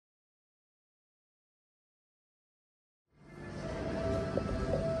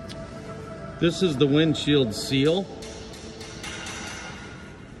This is the windshield seal.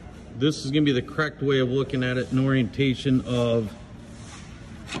 This is going to be the correct way of looking at it in orientation of,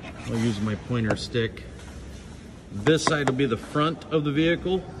 I'll use my pointer stick. This side will be the front of the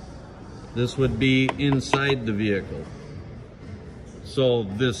vehicle. This would be inside the vehicle. So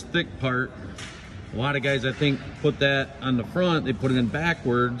this thick part, a lot of guys I think put that on the front, they put it in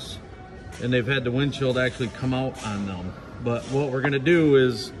backwards, and they've had the windshield actually come out on them. But what we're gonna do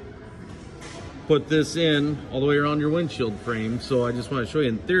is put this in all the way around your windshield frame. So I just want to show you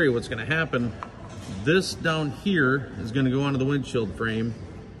in theory what's going to happen. This down here is going to go onto the windshield frame.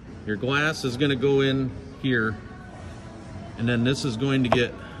 Your glass is going to go in here, and then this is going to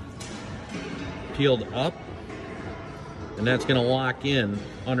get peeled up, and that's going to lock in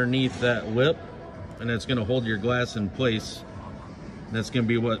underneath that lip, and it's going to hold your glass in place. And that's going to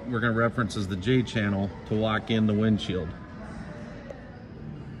be what we're going to reference as the J channel to lock in the windshield.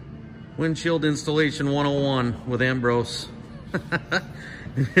 Windshield Installation 101 with Ambrose.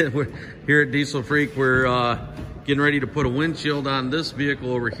 Here at Diesel Freak, we're getting ready to put a windshield on this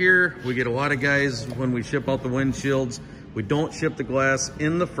vehicle over here. We get a lot of guys when we ship out the windshields, we don't ship the glass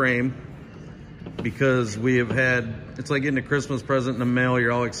in the frame because we have had, it's like getting a Christmas present in the mail.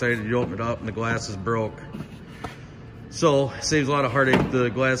 You're all excited, you open it up and the glass is broke. So it saves a lot of heartache. The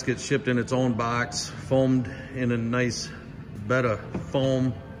glass gets shipped in its own box, foamed in a nice bed of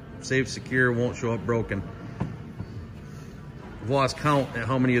foam. Safe, secure, won't show up broken. I've lost count at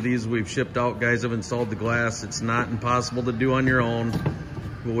how many of these we've shipped out. Guys have installed the glass. It's not impossible to do on your own,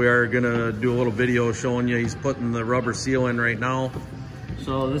 but we are gonna do a little video showing you. He's putting the rubber seal in right now.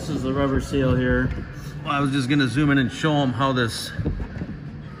 So this is the rubber seal here. I was just gonna zoom in and show him how this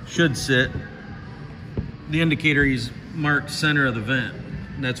should sit. The indicator, he's marked center of the vent.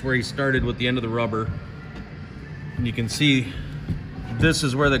 And that's where he started with the end of the rubber. And you can see this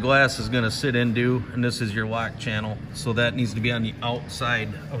is where the glass is going to sit into, and this is your lock channel. So that needs to be on the outside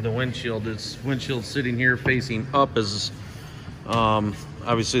of the windshield. This windshield sitting here facing up is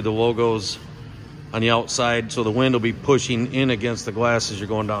obviously the logo's on the outside, so the wind will be pushing in against the glass as you're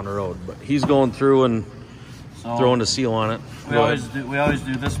going down the road. But he's going through and throwing the seal on it. We always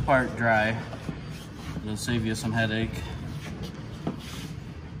do this part dry. It'll save you some headache.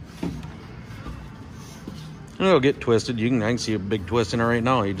 It'll get twisted. I can see a big twist in it right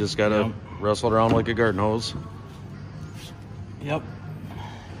now. You just gotta wrestle it around like a garden hose. Yep.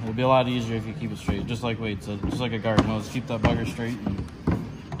 It'll be a lot easier if you keep it straight, just like weights, just like a garden hose. Keep that bugger straight, and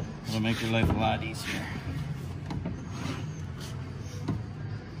it'll make your life a lot easier.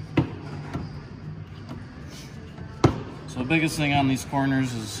 So the biggest thing on these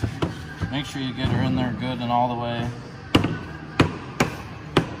corners is make sure you get her in there good and all the way.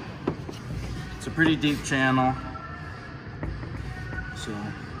 It's a pretty deep channel, so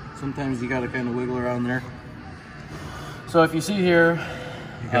sometimes you gotta kind of wiggle around there. So if you see here,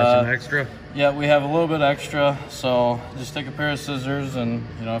 you got some extra? Yeah, we have a little bit extra, so just take a pair of scissors and,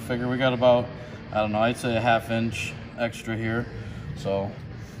 you know, I figure we got about, I don't know, I'd say a 1/2 inch extra here. So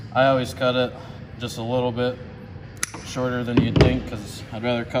I always cut it just a little bit shorter than you'd think, because I'd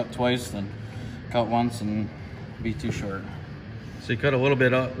rather cut twice than cut once and be too short. So you cut a little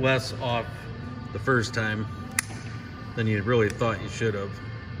bit less off the first time than you really thought you should have.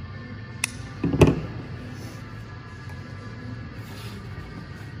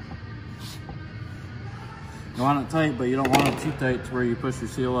 You want it tight, but you don't want it too tight to where you push your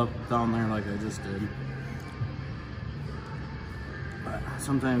seal up down there like I just did. But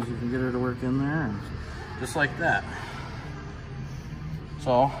sometimes you can get her to work in there, and just like that.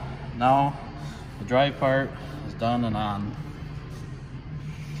 So now the dry part is done and on.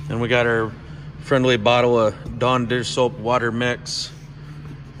 And we got our friendly bottle of Dawn dish soap water mix.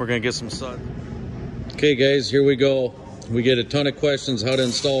 We're gonna get some sun. Okay guys, here we go. We get a ton of questions how to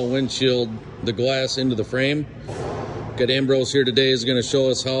install a windshield, the glass into the frame. Got Ambrose here today, is gonna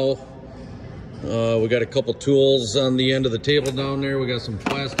show us how. We got a couple tools on the end of the table down there. We got some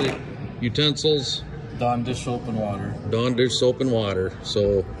plastic utensils. Dawn dish soap and water. Dawn dish soap and water.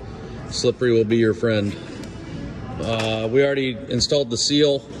 So slippery will be your friend. We already installed the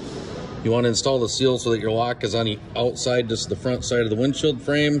seal. You want to install the seal so that your lock is on the outside, just the front side of the windshield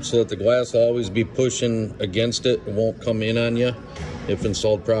frame, so that the glass will always be pushing against it. It won't come in on you if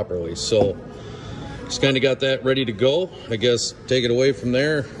installed properly. So just kind of got that ready to go. I guess take it away from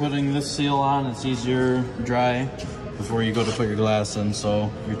there. Putting this seal on, it's easier dry before you go to put your glass in.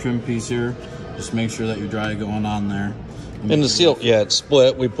 So your trim piece here, just make sure that you're dry going on there. And the seal, yeah, it's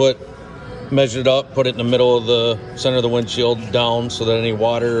split. We measured it up, put it in the middle of the center of the windshield down so that any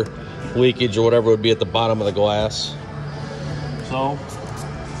water leakage or whatever would be at the bottom of the glass. So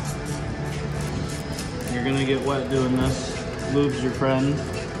you're gonna get wet doing this. Lube's your friend.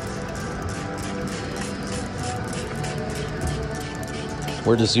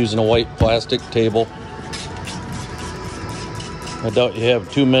 We're just using a white plastic table. I doubt you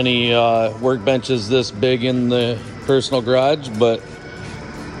have too many workbenches this big in the personal garage, but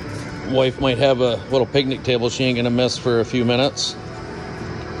wife might have a little picnic table she ain't gonna miss for a few minutes.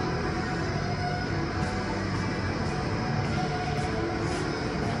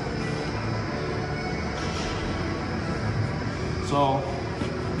 So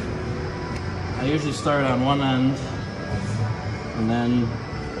I usually start on one end and then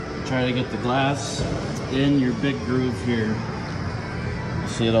try to get the glass in your big groove here. You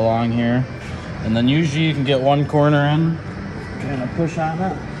see it along here, and then usually you can get one corner in, kind of push on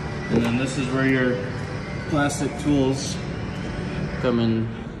it, and then this is where your plastic tools come in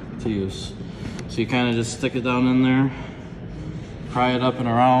to use. So you kind of just stick it down in there, pry it up and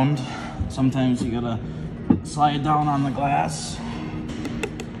around. Sometimes you gotta slide down on the glass.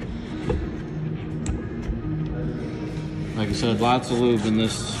 Like I said, lots of lube in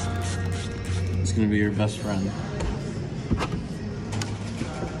this. It's gonna be your best friend.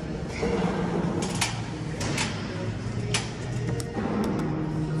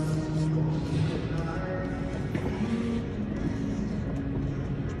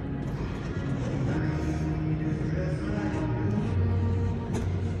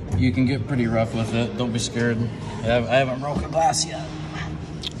 You can get pretty rough with it. Don't be scared. I haven't broken glass yet.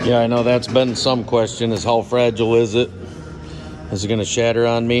 Yeah, I know that's been some question, is how fragile is it? Is it gonna shatter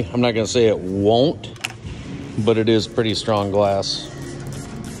on me? I'm not gonna say it won't, but it is pretty strong glass.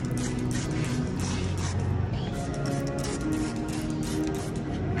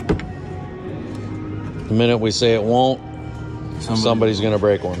 The minute we say it won't, somebody's gonna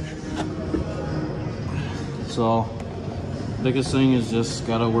break one. So, biggest thing is just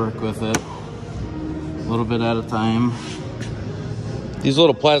gotta work with it a little bit at a time. These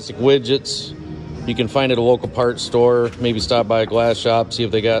little plastic widgets, you can find at a local parts store. Maybe stop by a glass shop, see if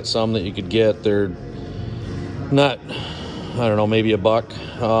they got some that you could get. They're not, I don't know, maybe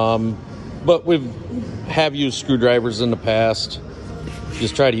 $1. But have used screwdrivers in the past.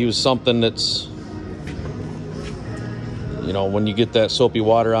 Just try to use something that's, you know, when you get that soapy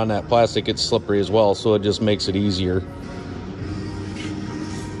water on that plastic, it's slippery as well, so it just makes it easier.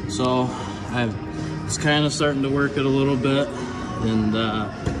 So I'm just kind of starting to work it a little bit, and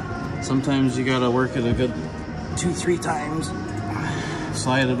sometimes you gotta work it a good 2-3 times.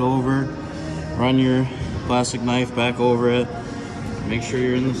 Slide it over, run your plastic knife back over it, make sure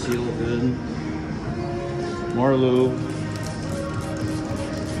you're in the seal good. More lube.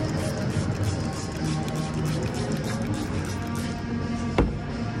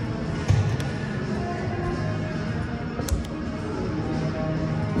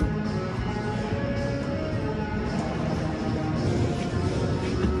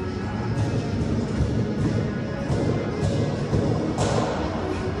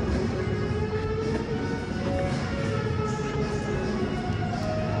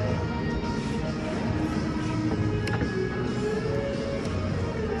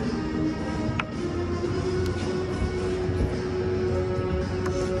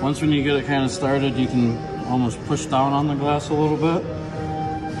 Once when you get it kind of started, you can almost push down on the glass a little bit.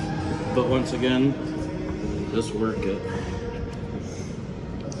 But once again, just work it.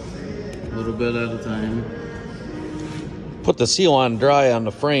 A little bit at a time. Put the seal on dry on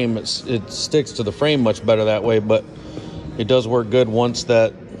the frame, it sticks to the frame much better that way, but it does work good once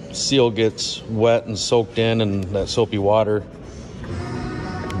that seal gets wet and soaked in, and that soapy water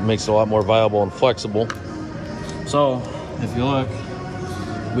makes it a lot more viable and flexible. So, if you look,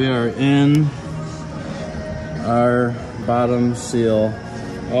 we are in our bottom seal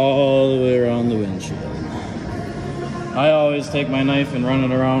all the way around the windshield. I always take my knife and run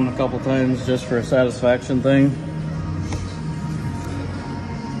it around a couple times just for a satisfaction thing.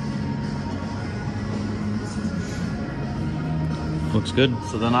 Looks good.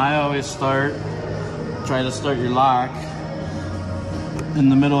 So then I always try to start your lock in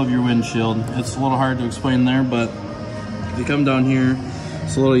the middle of your windshield. It's a little hard to explain there, but if you come down here,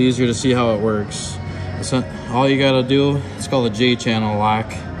 it's a little easier to see how it works. So all you gotta do, it's called a J-channel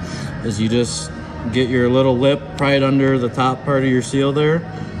lock, is you just get your little lip right under the top part of your seal there.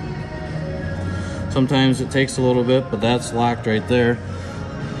 Sometimes it takes a little bit, but that's locked right there.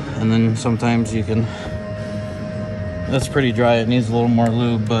 And then sometimes you can, that's pretty dry, it needs a little more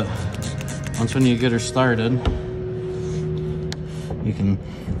lube, but once when you get her started, you can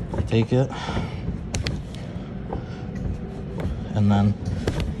take it, and then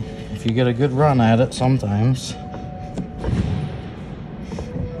if you get a good run at it, sometimes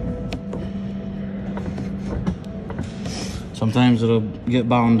Sometimes it'll get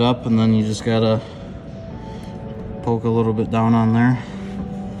bound up and then you just gotta poke a little bit down on there.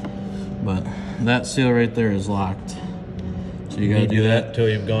 But that seal right there is locked. So you gotta do that until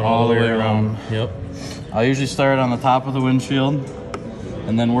you've gone all the way around. Yep. I usually start on the top of the windshield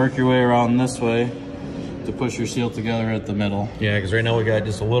and then work your way around this way to push your seal together at the middle. Yeah, because right now we got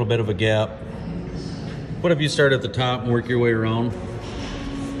just a little bit of a gap. What if you start at the top and work your way around?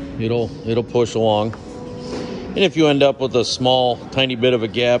 It'll push along. And if you end up with a small, tiny bit of a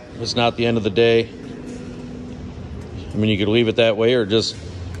gap, it's not the end of the day. I mean, you could leave it that way or just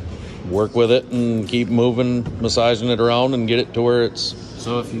work with it and keep moving, massaging it around and get it to where it's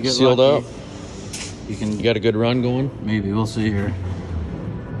so if you get sealed lucky, up. You got a good run going? Maybe, we'll see here.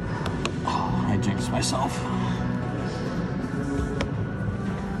 Oh, I jinxed myself.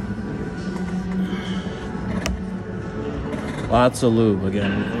 Lots of lube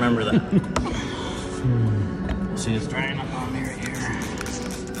again, remember that. See, it's drying up on me right here.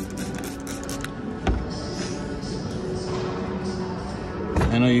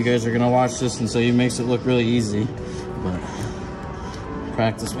 I know you guys are gonna watch this and say it makes it look really easy, but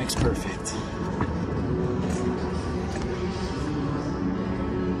practice makes perfect.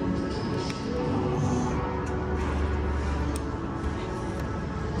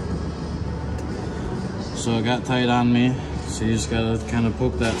 So it got tight on me, so you just gotta kind of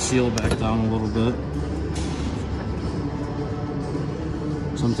poke that seal back down a little bit.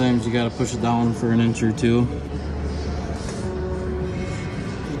 Sometimes you gotta push it down for an inch or two.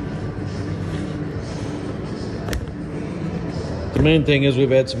 The main thing is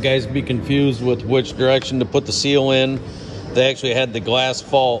we've had some guys be confused with which direction to put the seal in. They actually had the glass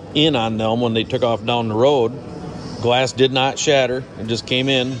fall in on them when they took off down the road. Glass did not shatter, it just came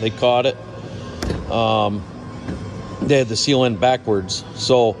in, they caught it. They had the seal in backwards,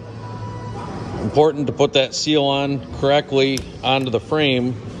 so important to put that seal on correctly onto the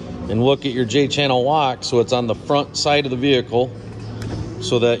frame and look at your J-channel lock so it's on the front side of the vehicle,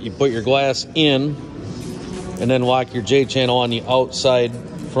 so that you put your glass in and then lock your J-channel on the outside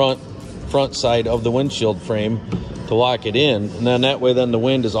front side of the windshield frame to lock it in, and then that way then the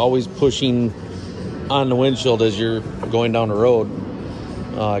wind is always pushing on the windshield as you're going down the road.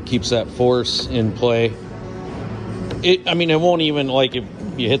 Keeps that force in play. I mean, it won't even, like, if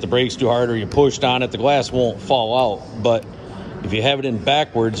you hit the brakes too hard or you pushed on it, the glass won't fall out. But if you have it in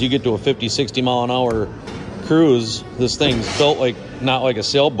backwards, you get to a 50, 60 mile an hour cruise. This thing's built like, not like a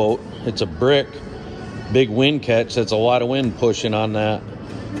sailboat. It's a brick, big wind catch. That's a lot of wind pushing on that.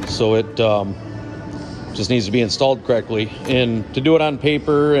 So it just needs to be installed correctly. And to do it on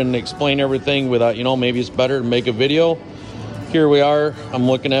paper and explain everything without, you know, maybe it's better to make a video. Here we are. I'm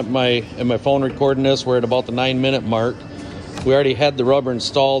looking at my phone recording this. We're at about the 9-minute mark. We already had the rubber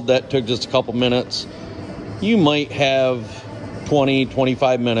installed. That took just a couple minutes. You might have 20,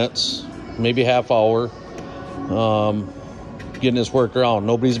 25 minutes, maybe half hour, getting this worked around.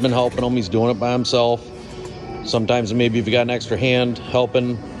 Nobody's been helping him. He's doing it by himself. Sometimes maybe if you got an extra hand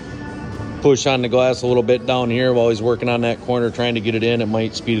helping push on the glass a little bit down here while he's working on that corner trying to get it in, it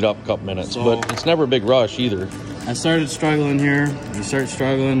might speed it up a couple minutes. So, but it's never a big rush either. I started struggling here. You start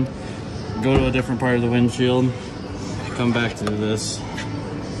struggling, go to a different part of the windshield, come back to this.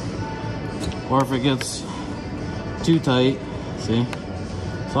 Or if it gets too tight, see?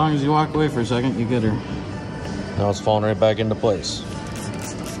 As long as you walk away for a second, you get her. Now it's falling right back into place.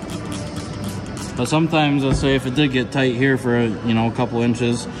 But sometimes, let's say if it did get tight here for, you know, a couple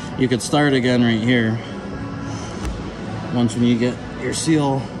inches, you could start again right here. Once when you get your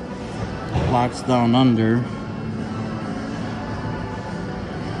seal locked down under,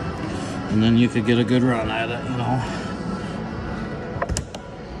 and then you could get a good run at it, you know.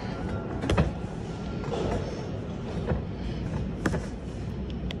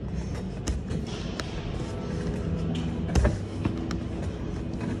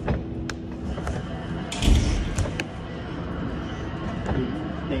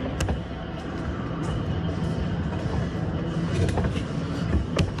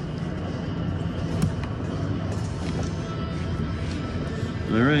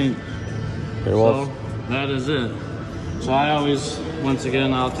 All right. Very well. So that is it. So I always, once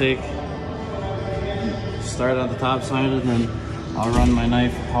again, I'll start on the top side and then I'll run my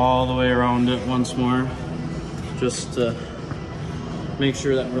knife all the way around it once more, just to make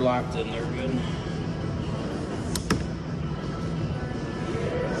sure that we're locked in there good.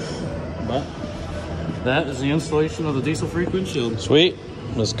 But that is the installation of the diesel freak windshield. Sweet.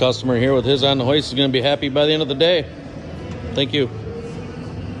 This customer here with his on the hoist is going to be happy by the end of the day. Thank you.